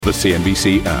The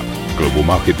CNBC app. Global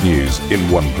market news in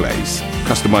one place.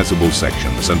 Customizable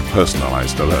sections and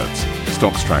personalized alerts.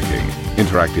 Stocks tracking,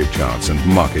 interactive charts and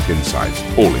market insights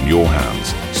all in your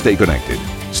hands. Stay connected.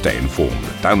 Stay informed.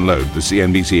 Download the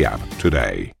CNBC app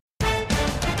today.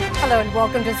 Hello and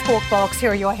welcome to Squawk. Here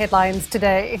are your headlines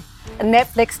today.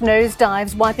 Netflix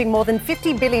nosedives, wiping more than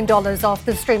 $50 billion off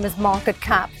the streamer's market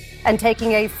cap and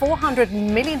taking a $400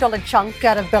 million chunk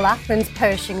out of Bill Ackman's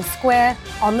Pershing Square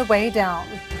on the way down.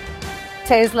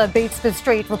 Tesla beats the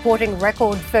street, reporting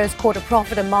record first quarter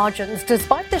profit and margins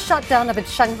despite the shutdown of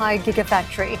its Shanghai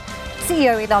gigafactory.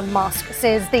 CEO Elon Musk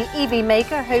says the EV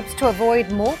maker hopes to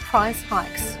avoid more price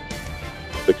hikes.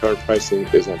 The current pricing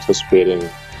is anticipating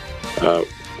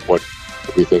what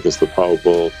we think is the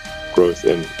probable growth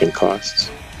in costs.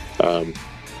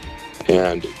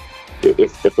 And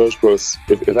if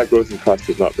that growth in cost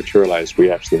does not materialize, we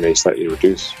actually may slightly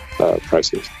reduce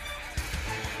prices.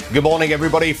 Good morning,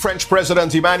 everybody. French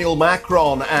President Emmanuel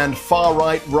Macron and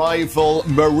far-right rival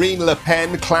Marine Le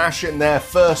Pen clash in their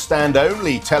first and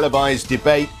only televised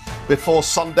debate before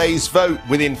Sunday's vote,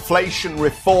 with inflation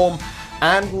reform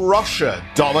and Russia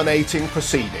dominating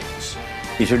proceedings.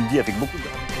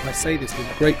 I say this with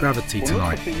great gravity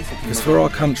tonight, because for our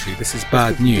country this is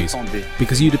bad news,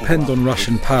 because you depend on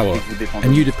Russian power,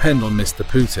 and you depend on Mr.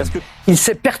 Putin.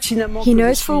 He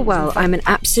knows full well I'm an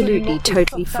absolutely,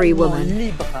 totally free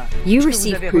woman. You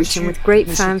received Putin with great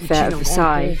fanfare at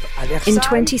Versailles. In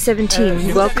 2017,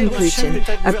 you welcomed Putin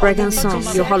at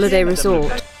Brégançon, your holiday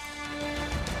resort.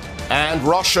 And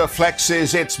Russia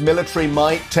flexes its military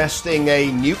might, testing a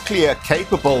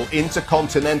nuclear-capable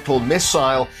intercontinental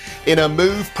missile in a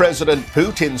move President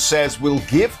Putin says will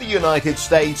give the United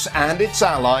States and its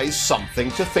allies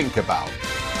something to think about.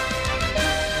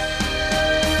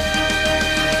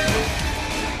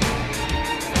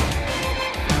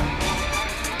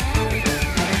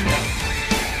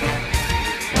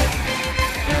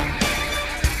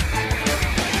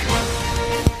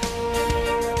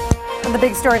 The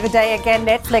big story of the day again,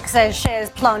 Netflix says shares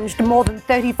plunged more than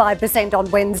 35% on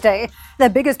Wednesday. Their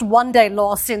biggest one-day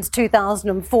loss since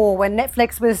 2004, when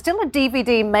Netflix was still a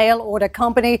DVD mail order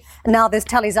company. And now this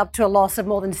tallies up to a loss of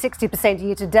more than 60%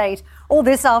 year to date. All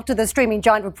this after the streaming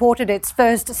giant reported its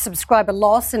first subscriber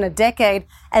loss in a decade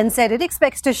and said it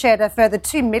expects to shed a further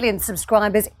 2 million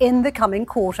subscribers in the coming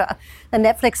quarter. And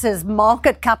Netflix's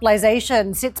market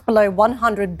capitalization sits below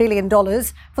 $100 billion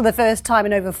for the first time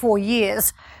in over 4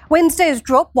 years. Wednesday's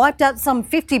drop wiped out some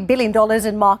 $50 billion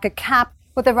in market cap,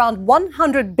 with around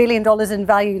 $100 billion in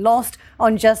value lost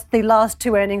on just the last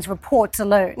two earnings reports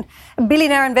alone.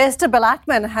 Billionaire investor Bill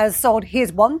Ackman has sold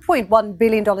his $1.1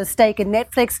 billion stake in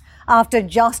Netflix after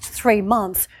just 3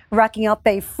 months, racking up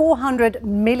a $400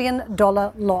 million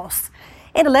loss.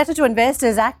 In a letter to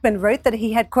investors, Ackman wrote that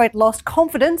he had, quote, lost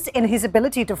confidence in his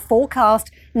ability to forecast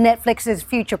Netflix's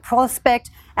future prospect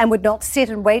and would not sit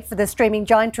and wait for the streaming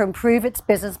giant to improve its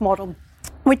business model.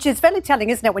 Which is fairly telling,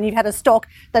 isn't it, when you've had a stock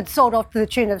that sold off to the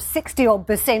tune of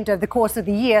 60-odd% over the course of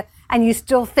the year and you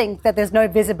still think that there's no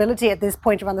visibility at this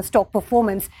point around the stock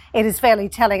performance. It is fairly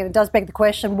telling, and it does beg the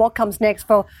question, what comes next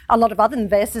for a lot of other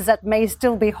investors that may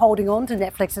still be holding on to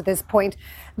Netflix at this point.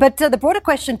 But the broader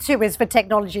question, too, is for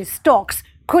technology stocks.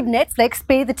 Could Netflix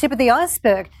be the tip of the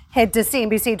iceberg? Head to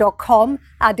CNBC.com.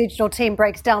 Our digital team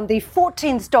breaks down the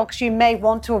 14 stocks you may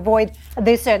want to avoid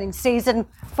this earnings season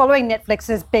following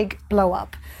Netflix's big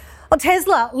blow-up. Well,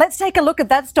 Tesla, let's take a look at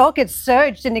that stock. It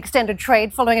surged in extended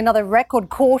trade following another record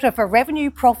quarter for revenue,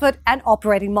 profit and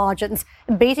operating margins,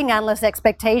 beating analyst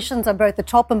expectations on both the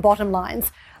top and bottom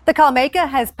lines. The car maker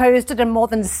has posted a more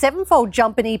than sevenfold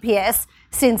jump in EPS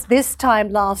since this time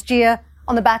last year,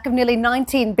 on the back of nearly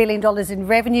 $19 billion in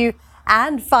revenue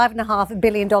and $5.5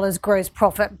 billion gross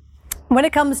profit. When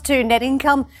it comes to net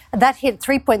income, that hit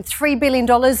 $3.3 billion,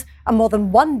 a more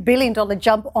than $1 billion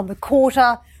jump on the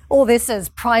quarter. All this as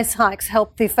price hikes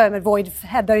helped the firm avoid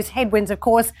those headwinds, of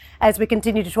course, as we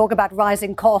continue to talk about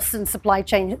rising costs and supply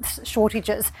chain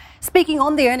shortages. Speaking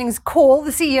on the earnings call,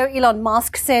 the CEO Elon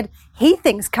Musk said he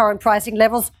thinks current pricing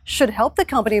levels should help the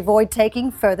company avoid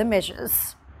taking further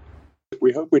measures.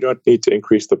 We hope we don't need to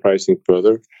increase the pricing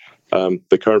further.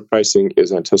 The current pricing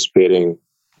is anticipating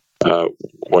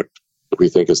what we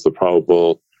think is the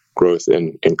probable growth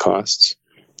in costs.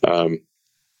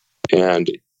 And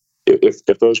if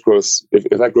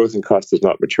that growth in cost does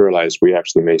not materialize, we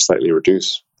actually may slightly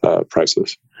reduce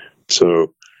prices.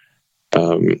 So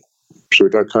we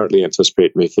don't currently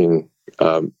anticipate making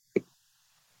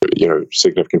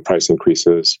significant price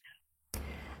increases.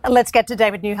 And let's get to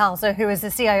David Newhouser, who is the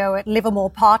CIO at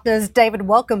Livermore Partners. David,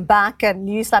 welcome back. And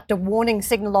you slapped a warning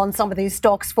signal on some of these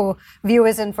stocks for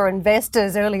viewers and for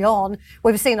investors early on.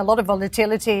 We've seen a lot of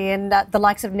volatility in the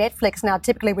likes of Netflix. Now,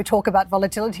 typically we talk about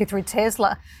volatility through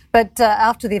Tesla. But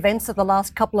after the events of the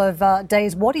last couple of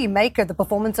days, what do you make of the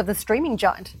performance of the streaming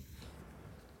giant?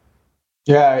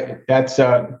 Yeah, that's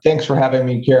thanks for having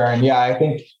me, Karen. Yeah, I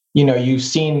think, you've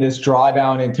seen this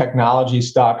drawdown in technology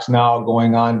stocks now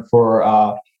going on for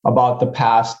about the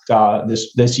past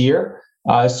this year.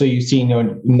 So you've seen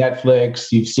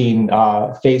Netflix, you've seen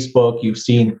Facebook, you've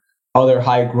seen other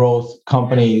high growth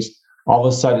companies all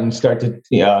of a sudden start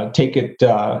to take it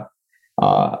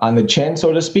on the chin,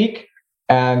 so to speak.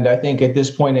 And I think at this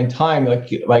point in time, like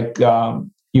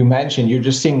you mentioned, you're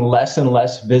just seeing less and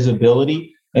less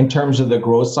visibility in terms of the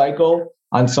growth cycle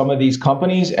on some of these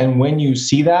companies. And when you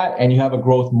see that and you have a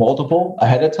growth multiple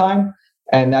ahead of time,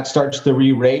 and that starts to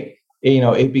re-rate,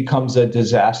 it becomes a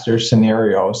disaster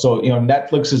scenario. So,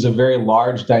 Netflix is a very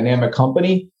large dynamic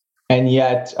company, and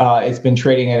yet it's been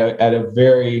trading at a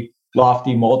very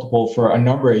lofty multiple for a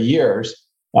number of years,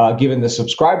 given the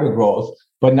subscriber growth.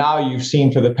 But now you've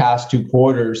seen for the past 2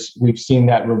 quarters, we've seen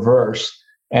that reverse.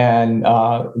 And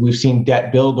we've seen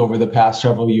debt build over the past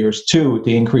several years too, with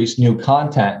the increased new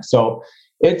content. So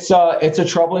it's a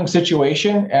troubling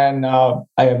situation, and I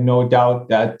have no doubt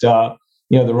that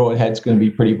the road ahead is going to be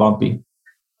pretty bumpy.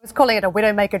 I was calling it a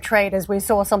widowmaker trade as we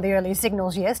saw some of the early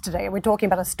signals yesterday. We're talking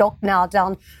about a stock now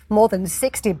down more than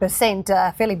 60%,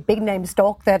 a fairly big name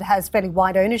stock that has fairly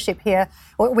wide ownership here.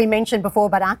 We mentioned before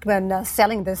about Ackman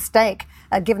selling this stake,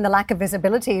 given the lack of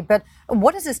visibility. But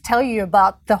what does this tell you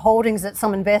about the holdings that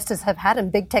some investors have had in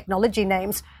big technology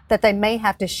names that they may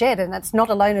have to shed? And that's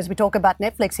not alone as we talk about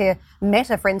Netflix here.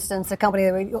 Meta, for instance, a company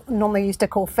that we normally used to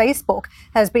call Facebook,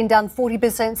 has been down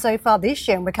 40% so far this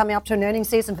year. And we're coming up to an earnings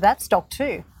season for that stock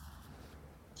too.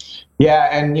 Yeah,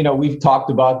 and we've talked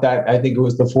about that. I think it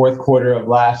was the fourth quarter of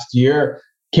last year,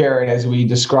 Karen, as we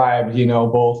described,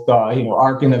 both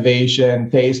Arc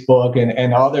Innovation, Facebook,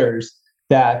 and others,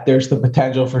 that there's the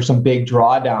potential for some big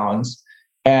drawdowns.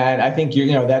 And I think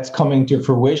that's coming to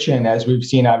fruition as we've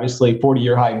seen, obviously,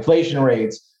 40-year high inflation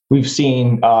rates. We've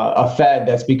seen a Fed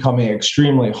that's becoming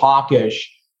extremely hawkish,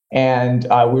 and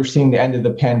we're seeing the end of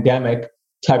the pandemic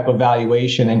type of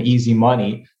valuation and easy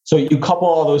money. So you couple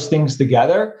all those things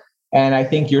together, and I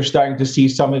think you're starting to see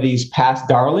some of these past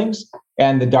darlings,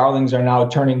 and the darlings are now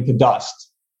turning to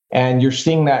dust. And you're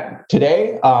seeing that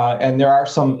today, and there are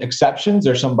some exceptions.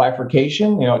 There's some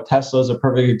bifurcation. Tesla is a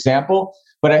perfect example.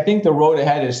 But I think the road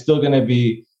ahead is still going to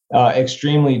be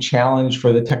extremely challenged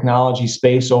for the technology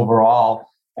space overall.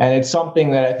 And it's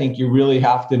something that I think you really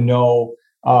have to know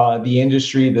the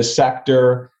industry, the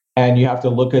sector, and you have to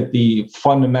look at the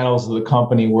fundamentals of the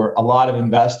company, where a lot of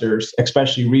investors,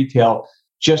 especially retail,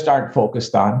 just aren't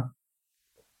focused on.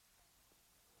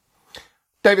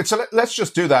 David, so let's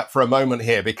just do that for a moment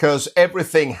here, because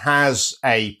everything has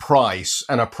a price,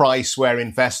 and a price where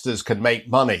investors can make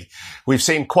money. We've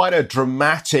seen quite a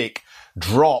dramatic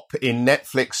drop in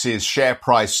Netflix's share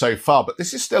price so far, but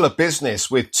this is still a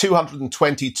business with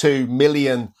 222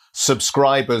 million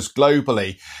subscribers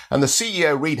globally. And the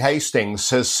CEO, Reed Hastings,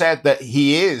 has said that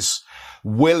he is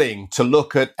willing to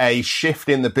look at a shift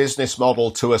in the business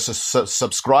model to a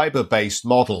subscriber-based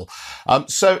model.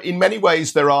 So in many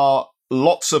ways, there are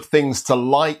lots of things to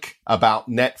like about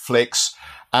Netflix,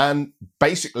 and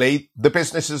basically the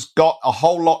business has got a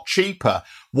whole lot cheaper.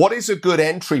 What is a good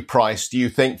entry price, do you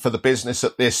think, for the business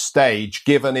at this stage,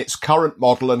 given its current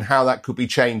model and how that could be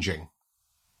changing?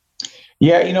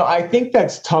 Yeah, I think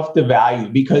that's tough to value,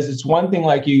 because it's one thing,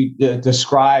 like you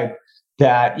described,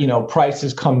 that,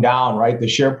 prices come down, right? The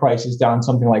share price is down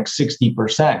something like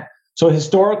 60%. So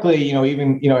historically,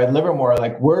 even, at Livermore,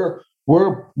 like we're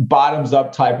bottoms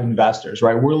up type investors,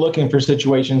 right? We're looking for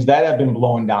situations that have been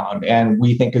blown down and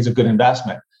we think is a good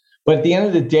investment. But at the end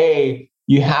of the day,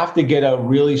 you have to get a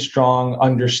really strong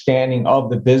understanding of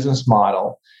the business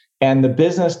model. And the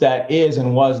business that is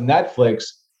and was Netflix,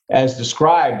 as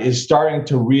described, is starting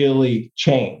to really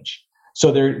change.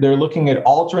 So they're looking at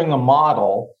altering a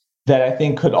model that I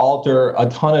think could alter a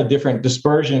ton of different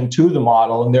dispersion to the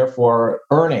model and therefore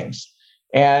earnings.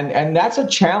 And that's a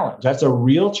challenge. That's a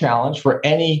real challenge for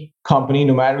any company,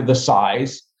 no matter the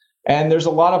size. And there's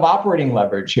a lot of operating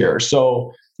leverage here.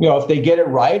 So, if they get it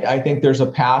right, I think there's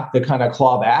a path to kind of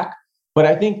claw back. But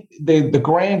I think the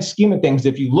grand scheme of things,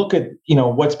 if you look at,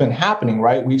 what's been happening,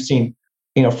 right? We've seen,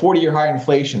 40-year high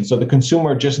inflation. So the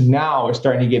consumer just now is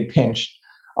starting to get pinched.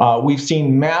 We've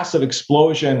seen massive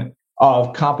explosion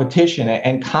of competition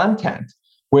and content,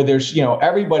 where there's,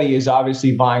 everybody is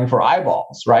obviously vying for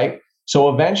eyeballs, right? So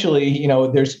eventually,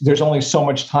 there's only so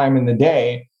much time in the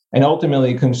day, and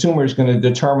ultimately, consumer is going to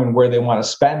determine where they want to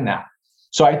spend that.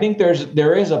 So I think there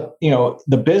is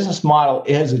the business model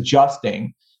is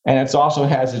adjusting, and it also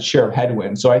has its share of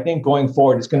headwinds. So I think going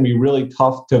forward, it's going to be really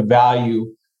tough to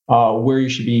value where you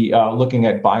should be looking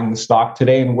at buying the stock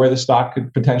today and where the stock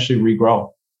could potentially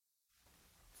regrow.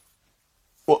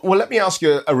 Well, let me ask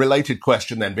you a related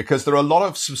question then, because there are a lot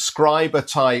of subscriber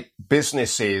type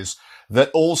businesses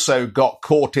that also got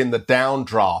caught in the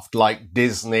downdraft, like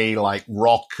Disney, like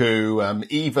Roku.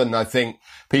 Even I think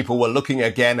people were looking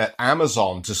again at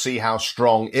Amazon to see how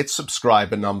strong its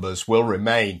subscriber numbers will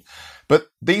remain. But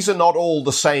these are not all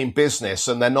the same business,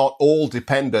 and they're not all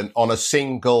dependent on a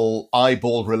single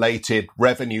eyeball-related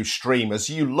revenue stream. As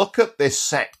you look at this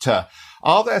sector,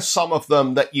 are there some of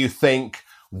them that you think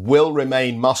will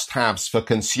remain must-haves for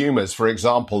consumers, for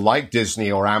example, like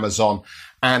Disney or Amazon,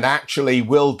 and actually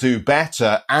will do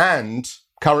better and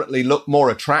currently look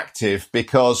more attractive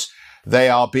because they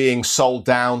are being sold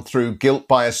down through guilt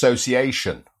by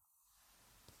association?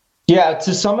 Yeah,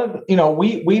 to some of,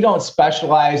 we don't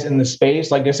specialize in the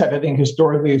space. Like I said, I think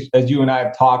historically, as you and I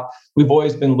have talked, we've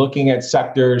always been looking at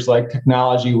sectors like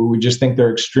technology where we just think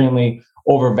they're extremely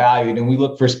overvalued, and we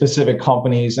look for specific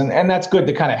companies, and that's good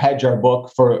to kind of hedge our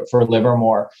book for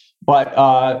Livermore. But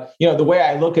the way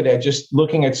I look at it, just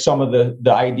looking at some of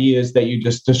the ideas that you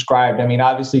just described, I mean,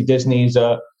 obviously Disney's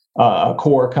a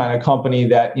core kind of company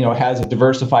that has a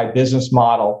diversified business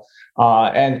model,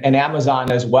 and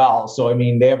Amazon as well. So I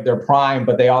mean, they have their Prime,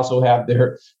 but they also have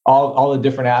their all the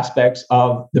different aspects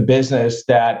of the business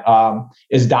that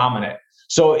is dominant.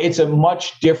 So it's a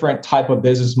much different type of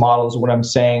business model is what I'm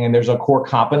saying. And there's a core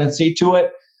competency to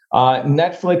it.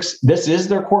 Netflix, this is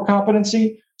their core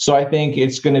competency. So I think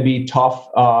it's going to be tough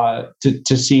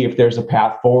to see if there's a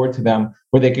path forward to them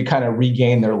where they could kind of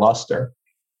regain their luster.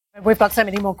 We've got so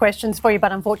many more questions for you,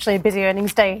 but unfortunately a busy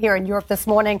earnings day here in Europe this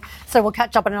morning. So we'll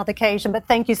catch up on another occasion. But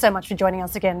thank you so much for joining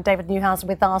us again. David Newhouse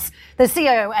with us, the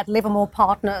CEO at Livermore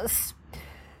Partners.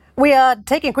 We are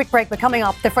taking a quick break, but coming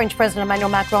up, the French President Emmanuel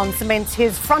Macron cements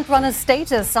his front-runner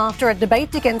status after a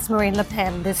debate against Marine Le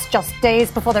Pen. This just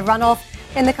days before the runoff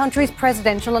in the country's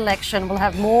presidential election. We'll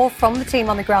have more from the team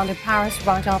on the ground in Paris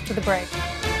right after the break.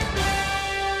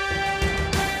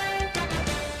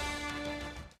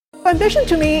 Ambition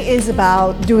to me is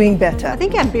about doing better. I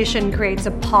think ambition creates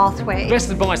a pathway. The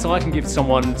best advice I can give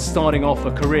someone starting off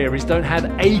a career is don't have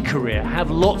a career,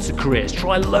 have lots of careers,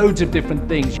 try loads of different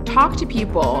things. Talk to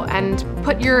people and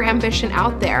put your ambition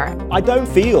out there. I don't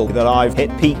feel that I've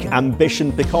hit peak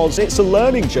ambition because it's a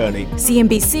learning journey.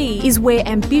 CNBC is where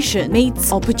ambition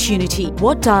meets opportunity.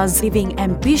 What does living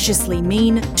ambitiously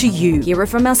mean to you? Hear it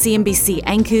from our CNBC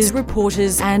anchors,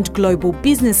 reporters and global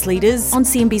business leaders on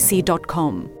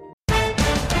CNBC.com.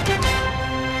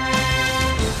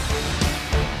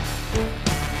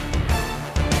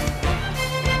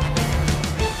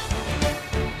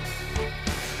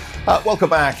 Welcome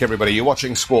back, everybody. You're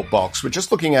watching Squawk Box. We're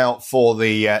just looking out for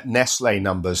the Nestle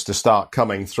numbers to start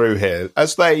coming through here.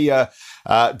 As they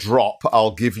drop,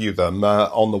 I'll give you them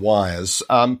on the wires.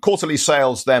 Quarterly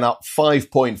sales then up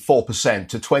 5.4%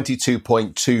 to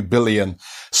 22.2 billion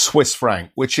Swiss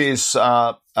franc, which is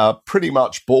pretty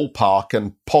much ballpark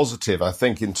and positive, I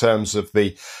think, in terms of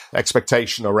the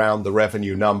expectation around the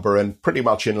revenue number, and pretty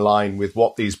much in line with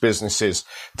what these businesses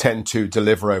tend to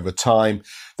deliver over time.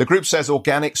 The group says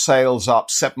organic sales up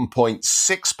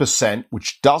 7.6%,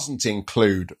 which doesn't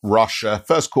include Russia.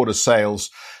 First quarter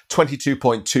sales,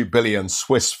 22.2 billion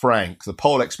Swiss franc. The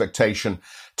poll expectation,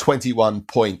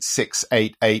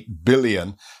 21.688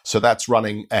 billion. So that's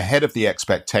running ahead of the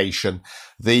expectation.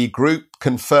 The group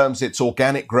confirms its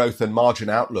organic growth and margin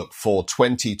outlook for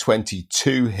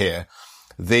 2022 here.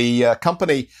 The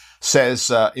company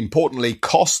says, importantly,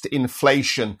 cost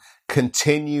inflation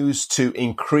continues to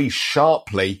increase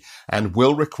sharply and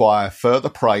will require further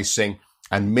pricing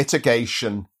and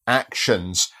mitigation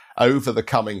actions over the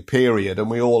coming period. And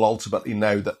we all ultimately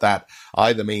know that that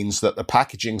either means that the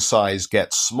packaging size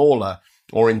gets smaller,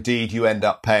 or indeed you end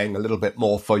up paying a little bit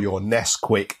more for your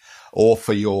Nesquik or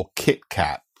for your Kit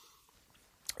Kat.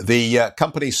 The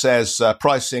company says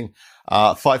pricing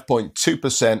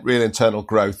 5.2%, real internal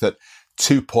growth at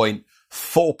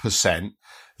 2.4%.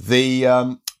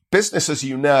 The business, as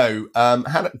you know,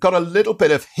 got a little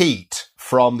bit of heat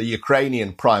from the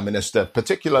Ukrainian Prime Minister,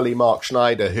 particularly Mark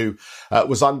Schneider, who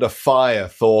was under fire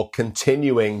for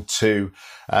continuing to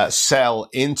sell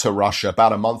into Russia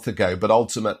about a month ago, but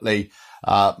ultimately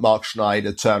Mark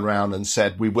Schneider turned around and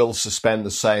said, we will suspend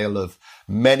the sale of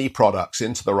many products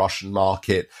into the Russian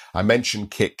market. I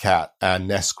mentioned Kit Kat and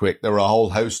Nesquik. There were a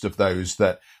whole host of those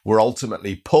that were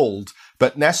ultimately pulled.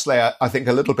 But Nestle, I think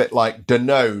a little bit like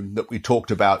Danone that we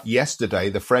talked about yesterday,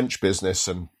 the French business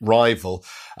and rival,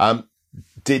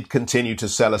 did continue to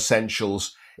sell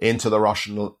essentials into the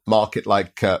Russian market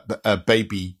like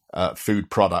baby food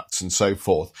products and so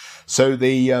forth. So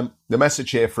the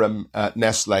message here from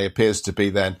Nestle appears to be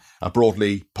then a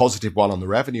broadly positive one on the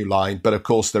revenue line. But of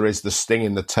course, there is the sting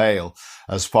in the tail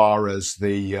as far as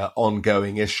the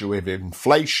ongoing issue of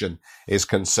inflation is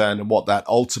concerned and what that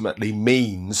ultimately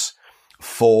means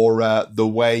for the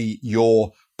way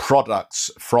your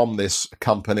products from this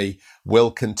company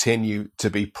will continue to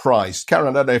be priced. Karen,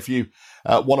 I don't know if you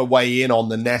want to weigh in on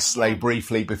the Nestle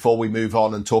briefly before we move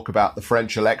on and talk about the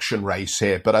French election race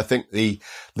here. But I think the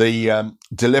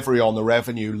delivery on the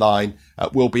revenue line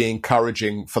will be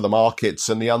encouraging for the markets,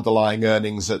 and the underlying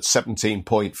earnings at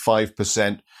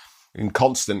 17.5% in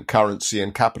constant currency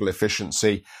and capital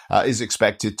efficiency is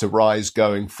expected to rise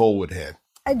going forward here.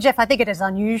 Jeff, I think it is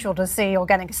unusual to see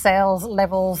organic sales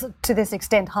levels to this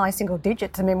extent high single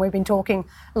digits. I mean, we've been talking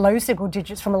low single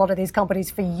digits from a lot of these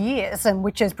companies for years, and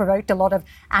which has provoked a lot of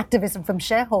activism from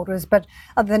shareholders. But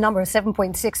the number of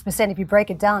 7.6%, if you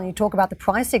break it down, you talk about the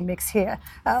pricing mix here,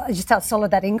 just how solid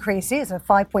that increase is of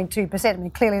 5.2%. I mean,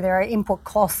 clearly there are input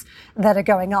costs that are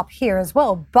going up here as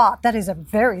well, but that is a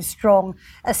very strong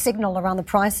signal around the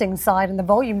pricing side, and the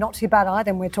volume not too bad either.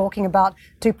 And we're talking about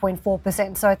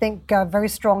 2.4%. So I think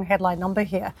very strong headline number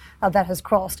here that has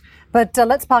crossed. But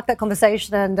let's park that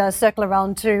conversation and circle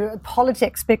around to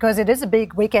politics, because it is a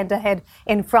big weekend ahead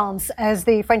in France as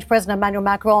the French President Emmanuel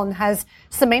Macron has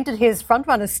cemented his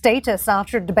frontrunner status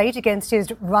after a debate against his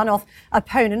runoff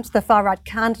opponent, the far-right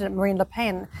candidate Marine Le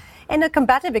Pen. In a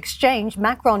combative exchange,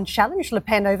 Macron challenged Le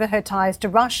Pen over her ties to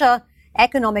Russia,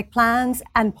 economic plans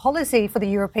and policy for the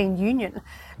European Union.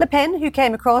 Le Pen, who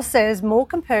came across as more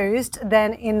composed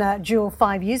than in a duel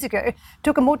 5 years ago,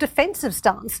 took a more defensive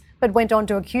stance, but went on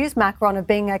to accuse Macron of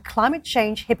being a climate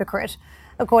change hypocrite.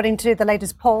 According to the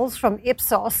latest polls from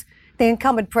Ipsos, the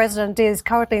incumbent president is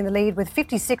currently in the lead with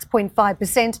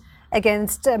 56.5%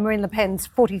 against Marine Le Pen's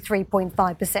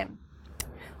 43.5%.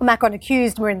 Macron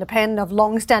accused Marine Le Pen of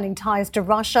long-standing ties to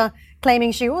Russia,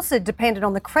 claiming she also depended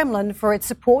on the Kremlin for its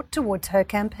support towards her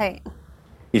campaign.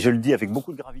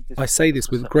 I say this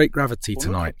with great gravity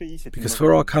tonight, because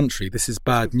for our country this is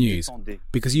bad news,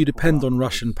 because you depend on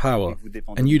Russian power,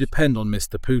 and you depend on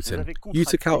Mr. Putin. You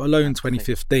took out a loan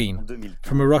 2015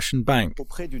 from a Russian bank,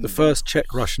 the first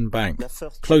Czech Russian bank,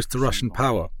 close to Russian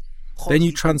power. Then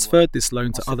you transferred this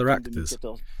loan to other actors.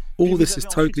 All this is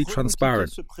totally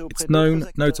transparent. It's known,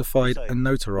 notified and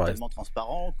notarized.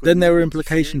 Then there were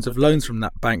implications of loans from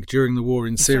that bank during the war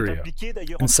in Syria.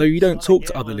 And so you don't talk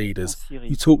to other leaders,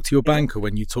 you talk to your banker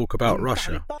when you talk about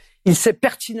Russia.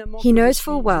 He knows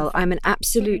full well I'm an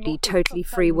absolutely, totally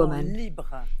free woman.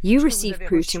 You received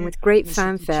Putin with great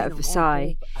fanfare at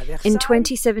Versailles. In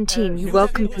 2017, you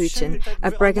welcomed Putin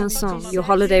at Brégançon, your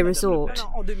holiday resort.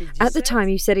 At the time,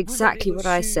 you said exactly what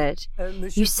I said.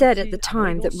 You said at the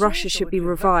time that Russia should be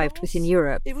revived within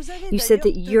Europe. You said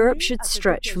that Europe should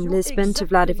stretch from Lisbon to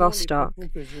Vladivostok.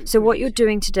 So what you're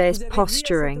doing today is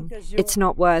posturing. It's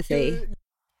not worthy.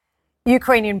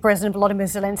 Ukrainian President Volodymyr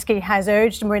Zelensky has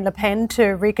urged Marine Le Pen to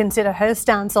reconsider her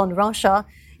stance on Russia.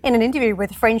 In an interview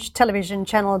with French television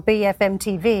channel BFM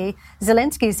TV,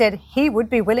 Zelensky said he would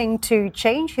be willing to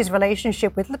change his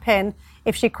relationship with Le Pen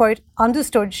if she, quote,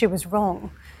 understood she was wrong.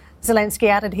 Zelensky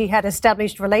added he had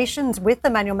established relations with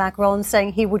Emmanuel Macron,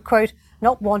 saying he would, quote,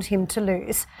 not want him to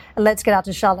lose. Let's get out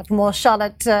to Charlotte for more.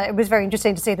 Charlotte, it was very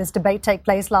interesting to see this debate take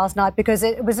place last night, because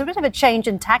it was a bit of a change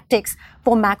in tactics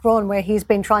for Macron, where he's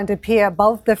been trying to appear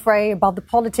above the fray, above the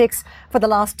politics for the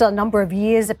last number of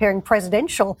years, appearing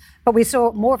presidential. But we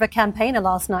saw more of a campaigner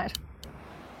last night.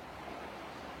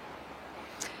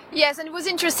 Yes, and it was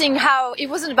interesting how it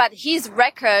wasn't about his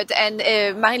record and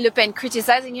Marine Le Pen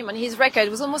criticizing him on his record.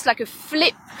 It was almost like a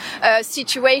flip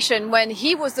situation when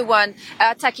he was the one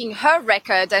attacking her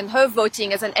record and her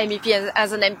voting as an MEP and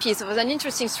as an MP. So it was an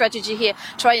interesting strategy here,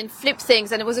 try and flip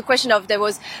things. And it was a question of there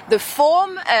was the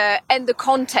form and the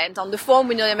content. On the form,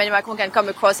 we know that Emmanuel Macron can come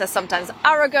across as sometimes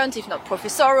arrogant, if not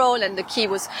professorial, and the key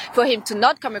was for him to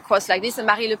not come across like this. And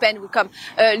Marine Le Pen would come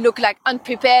look like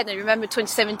unprepared. And remember,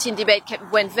 2017 debate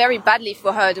went very badly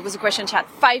for her. There was a question, she had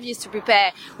 5 years to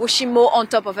prepare. Was she more on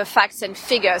top of her facts and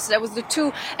figures? So that was the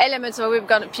two elements where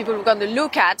people were going to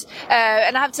look at.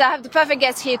 And I have the perfect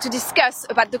guest here to discuss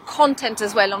about the content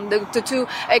as well on the two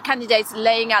candidates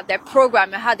laying out their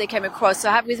program and how they came across. So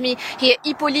I have with me here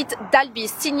Hippolyte Dalby,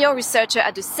 senior researcher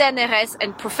at the CNRS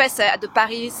and professor at the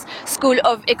Paris School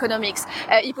of Economics.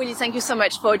 Hippolyte, thank you so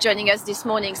much for joining us this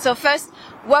morning. So first,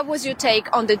 what was your take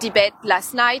on the debate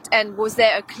last night, and was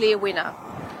there a clear winner?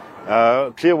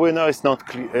 Clear winner is not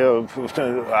clear.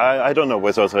 I don't know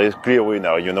whether there is a clear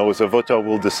winner. The voter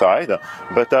will decide.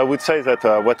 But I would say that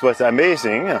what was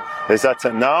amazing is that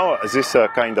now this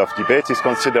kind of debate is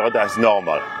considered as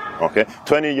normal. Okay,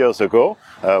 20 years ago,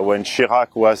 when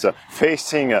Chirac was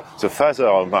facing the father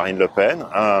of Marine Le Pen,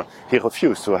 he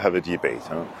refused to have a debate.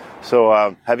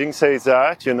 So, having said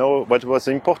that, what was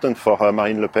important for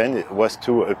Marine Le Pen was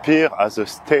to appear as a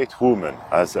stateswoman,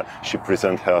 as she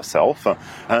presented herself,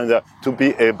 and to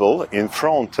be able, in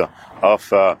front of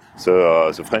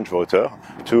the French voter,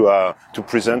 to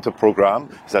present a program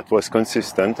that was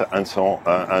consistent and so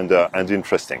and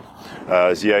interesting.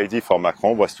 The idea for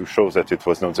Macron was to show that it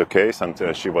was not the case, and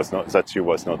she was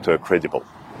not credible.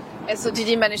 And so did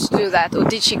he manage to do that, or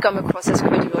did she come across as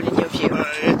credible in your view?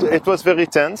 It was very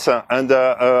tense, and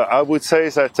I would say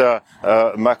that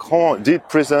Macron did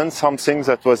present something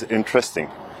that was interesting,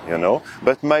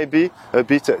 but maybe a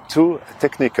bit too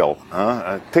technical,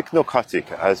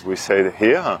 technocratic, as we say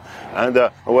here,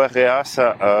 and whereas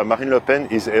Marine Le Pen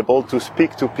is able to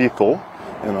speak to people,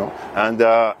 and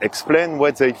explain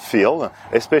what they feel,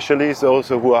 especially those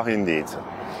who are in need.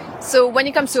 So when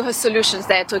it comes to her solutions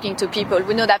there, talking to people,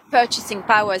 we know that purchasing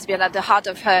power has been at the heart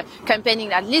of her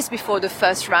campaigning, at least before the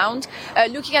first round.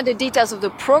 Looking at the details of the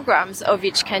programs of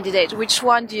each candidate, which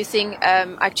one do you think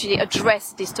actually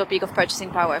address this topic of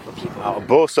purchasing power for people?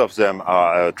 Both of them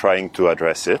are trying to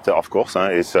address it, of course.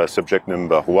 It's subject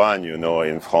number one,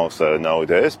 in France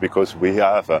nowadays, because we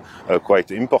have a quite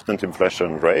important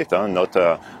inflation rate, not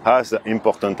as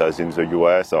important as in the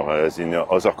US or as in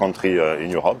other countries in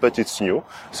Europe, but it's new.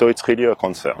 So it's really a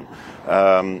concern.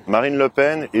 Marine Le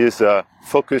Pen is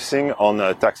focusing on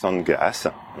tax on gas,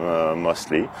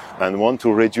 mostly, and want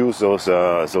to reduce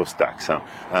those taxes.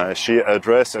 She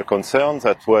addressed a concern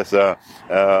that was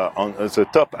on the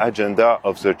top agenda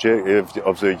of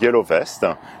the Yellow Vest.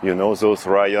 Those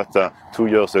riots 2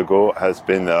 years ago has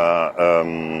been,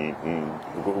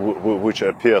 which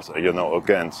appears,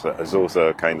 against those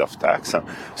kind of tax.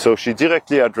 So she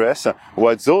directly addressed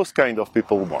what those kind of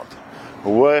people want.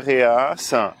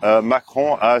 Whereas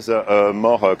Macron has a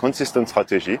more consistent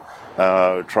strategy,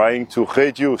 trying to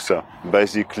reduce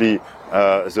basically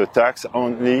the tax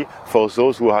only for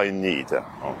those who are in need.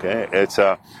 Okay,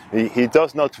 he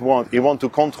does not want. He wants to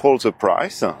control the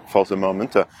price for the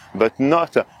moment, but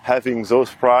not having those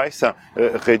prices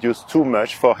reduced too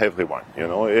much for everyone.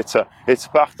 It's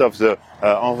part of the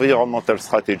environmental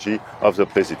strategy of the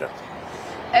president.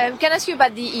 Can I ask you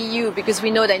about the EU, because we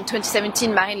know that in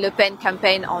 2017 Marine Le Pen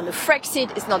campaigned on the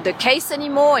Frexit. It's not the case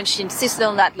anymore, and she insisted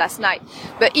on that last night.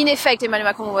 But in effect,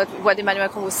 what Emmanuel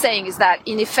Macron was saying is that,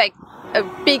 in effect, a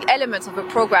big element of the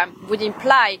program would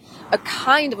imply a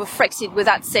kind of a Frexit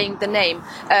without saying the name.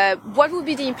 What would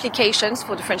be the implications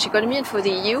for the French economy and for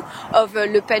the EU of a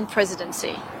Le Pen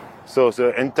presidency? So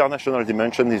the international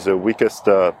dimension is the weakest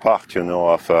part,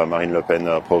 of Marine Le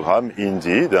Pen program,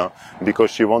 indeed, because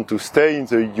she wants to stay in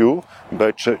the EU,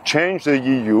 but change the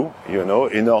EU,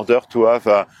 in order to have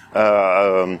a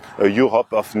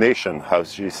Europe of nations,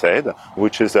 as she said,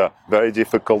 which is very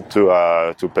difficult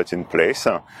to put in place.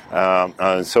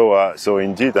 And so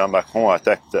indeed, Macron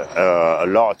attacked a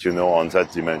lot, on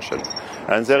that dimension.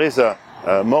 And there is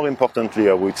more importantly,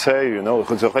 I would say,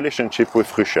 the relationship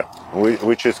with Russia,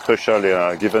 which is crucial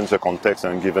given the context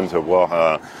and given the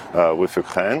war with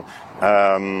Ukraine.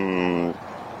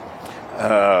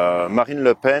 Marine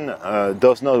Le Pen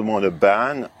does not want a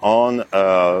ban on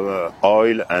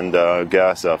oil and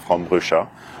gas from Russia,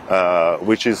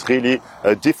 which is really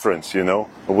a difference,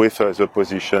 with the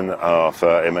position of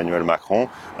Emmanuel Macron,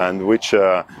 and which,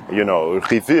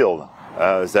 reveal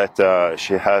that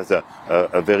she has a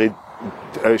very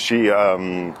she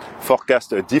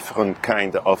forecast a different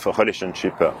kind of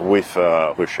relationship with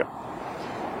Russia.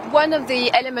 One of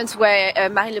the elements where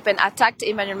Marine Le Pen attacked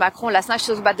Emmanuel Macron last night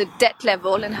was about the debt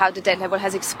level and how the debt level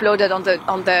has exploded on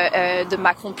the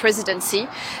Macron presidency.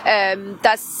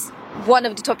 That's one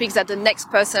of the topics that the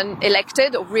next person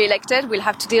elected or re-elected will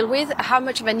have to deal with. How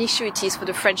much of an issue it is for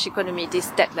the French economy, this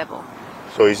debt level?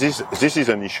 So this is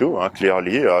an issue,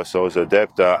 clearly. So the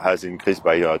debt has increased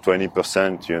by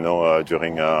 20%,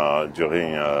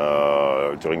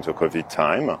 during the COVID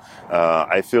time.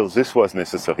 I feel this was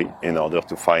necessary in order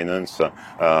to finance,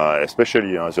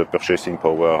 especially the purchasing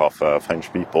power of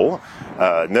French people.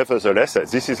 Nevertheless,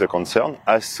 this is a concern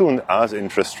as soon as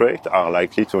interest rates are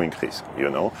likely to increase,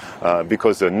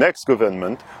 because the next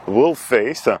government will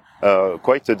face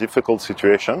quite a difficult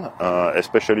situation,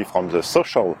 especially from the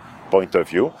social point of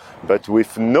view, but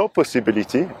with no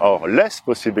possibility, or less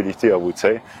possibility, I would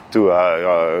say, to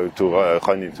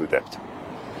run into debt.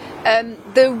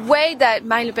 The way that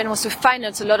Marine Le Pen wants to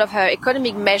finance a lot of her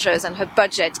economic measures and her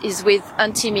budget is with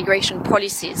anti-immigration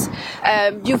policies.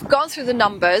 You've gone through the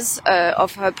numbers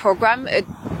of her program.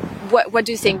 What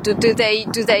do you think? Do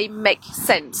they make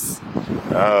sense?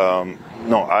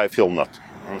 No, I feel not.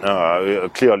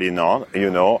 Clearly not,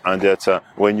 and that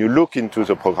when you look into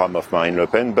the program of Marine Le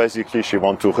Pen, basically she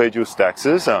wants to reduce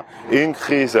taxes,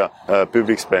 increase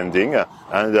public spending,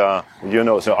 and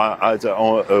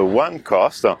one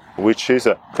cost, which is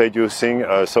reducing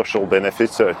social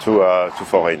benefits to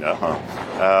foreigners.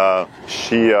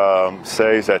 She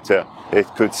says that it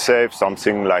could save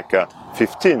something like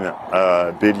 15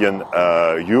 billion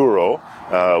euro,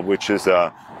 which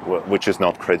is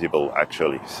not credible,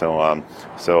 actually.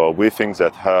 So we think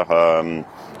that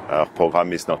her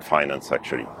program is not financed,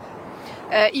 actually.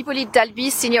 Hippolyte Dalby,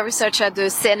 senior researcher at the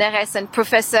CNRS and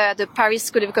professor at the Paris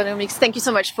School of Economics. Thank you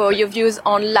so much for your views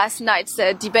on last night's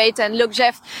debate. And look,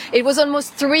 Jeff, it was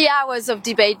almost 3 hours of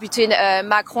debate between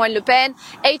Macron and Le Pen.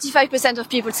 85% of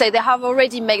people say they have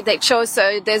already made their choice.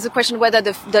 So there's a question whether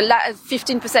the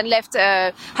 15% left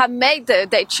have made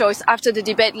their choice after the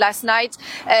debate last night.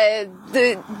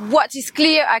 What is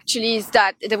clear, actually, is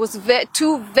that there was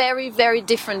two very, very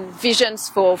different visions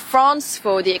for France,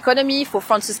 for the economy, for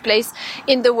France's place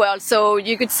in the world. So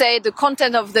you could say the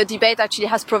content of the debate actually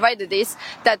has provided this,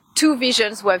 that two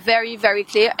visions were very, very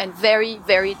clear and very,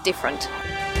 very different.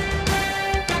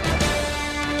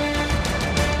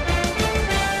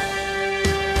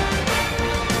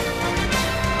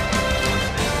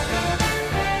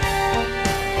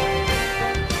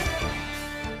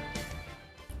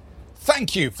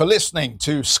 Thank you for listening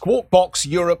to Squawk Box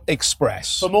Europe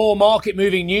Express. For more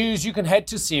market-moving news, you can head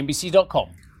to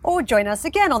cnbc.com. Or join us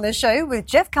again on the show with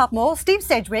Jeff Cutmore, Steve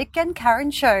Sedgwick and Karen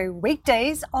Cho,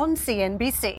 weekdays on CNBC.